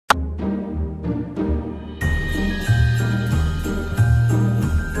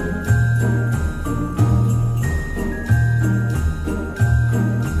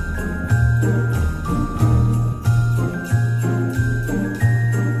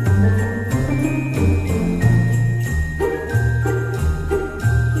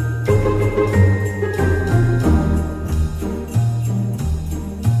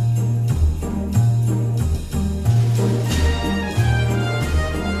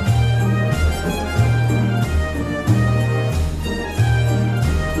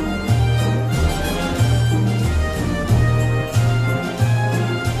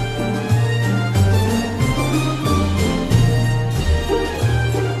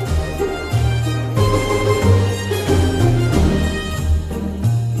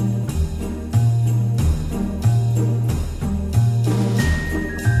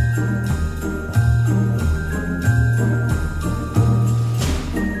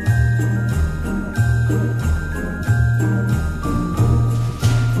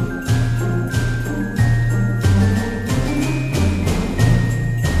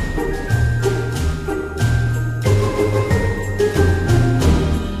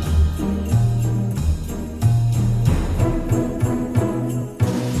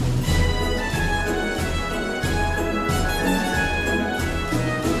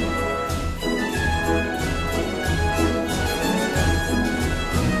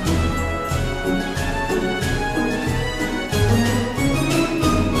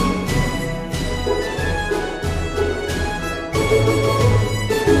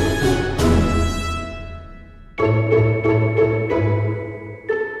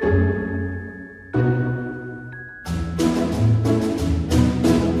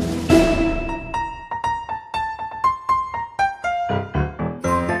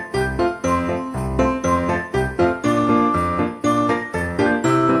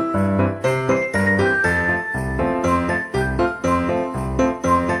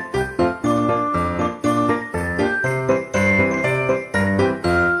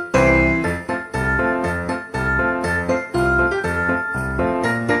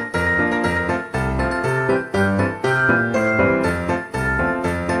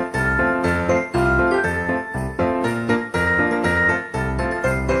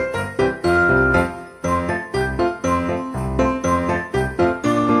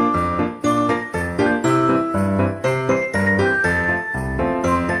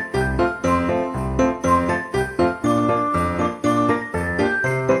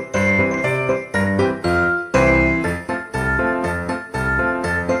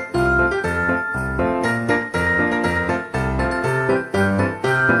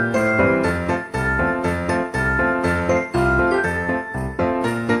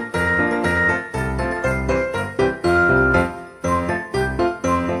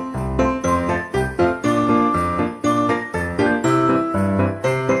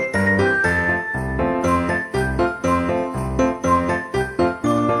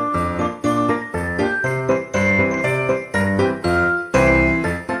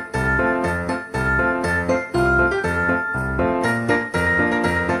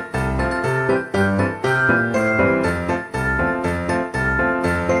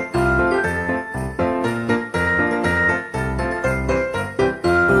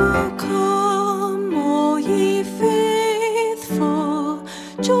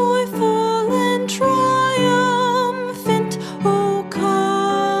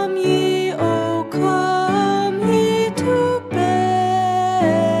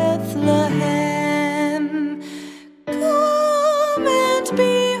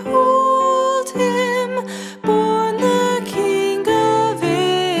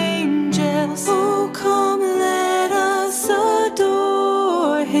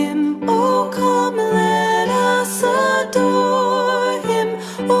him. Oh, come, let us adore him.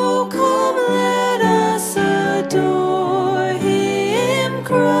 Oh, come, let us adore him.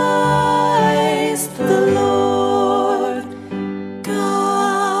 Christ the Lord,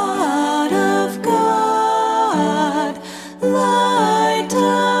 God of God, light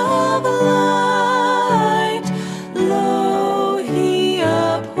of light. Lo, he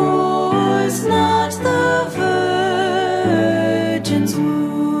abhors not the virgin's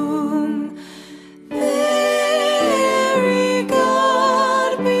womb. Very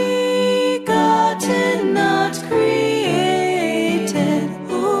God begotten, not created.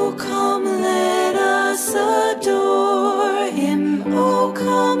 Oh, come, let us adore him. Oh,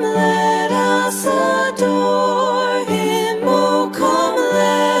 come, let us adore him. Oh, come,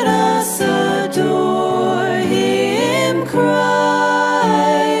 let us adore him.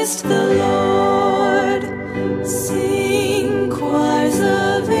 Christ the Lord. Sing, choirs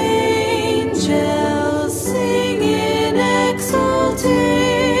of angels, sing in exultation.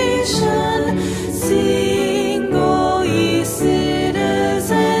 Sing, all ye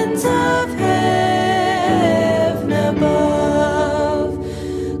citizens of heaven above.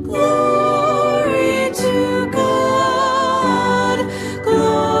 Glory to God,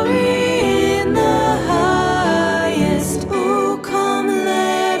 glory in the highest. Oh, come,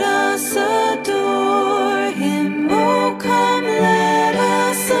 let us adore him. Oh, come, let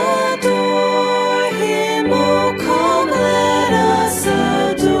us adore him. Oh, come, let us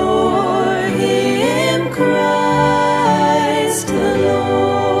adore him. Christ the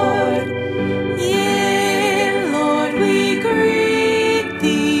Lord. Yea, Lord, we greet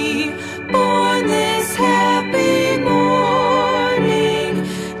thee, born this happy morning.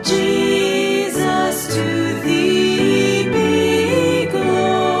 Jesus, to thee be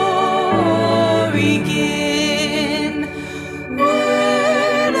glory given.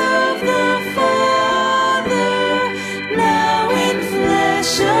 Word of the Father, now in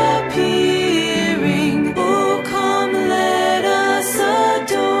flesh appearing. Oh, come, let us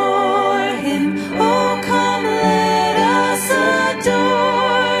adore him. Oh, come, let us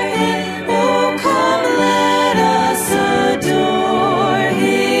adore him. Oh, come, let us adore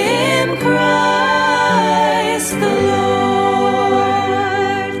him. Christ the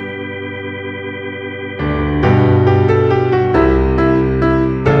Lord.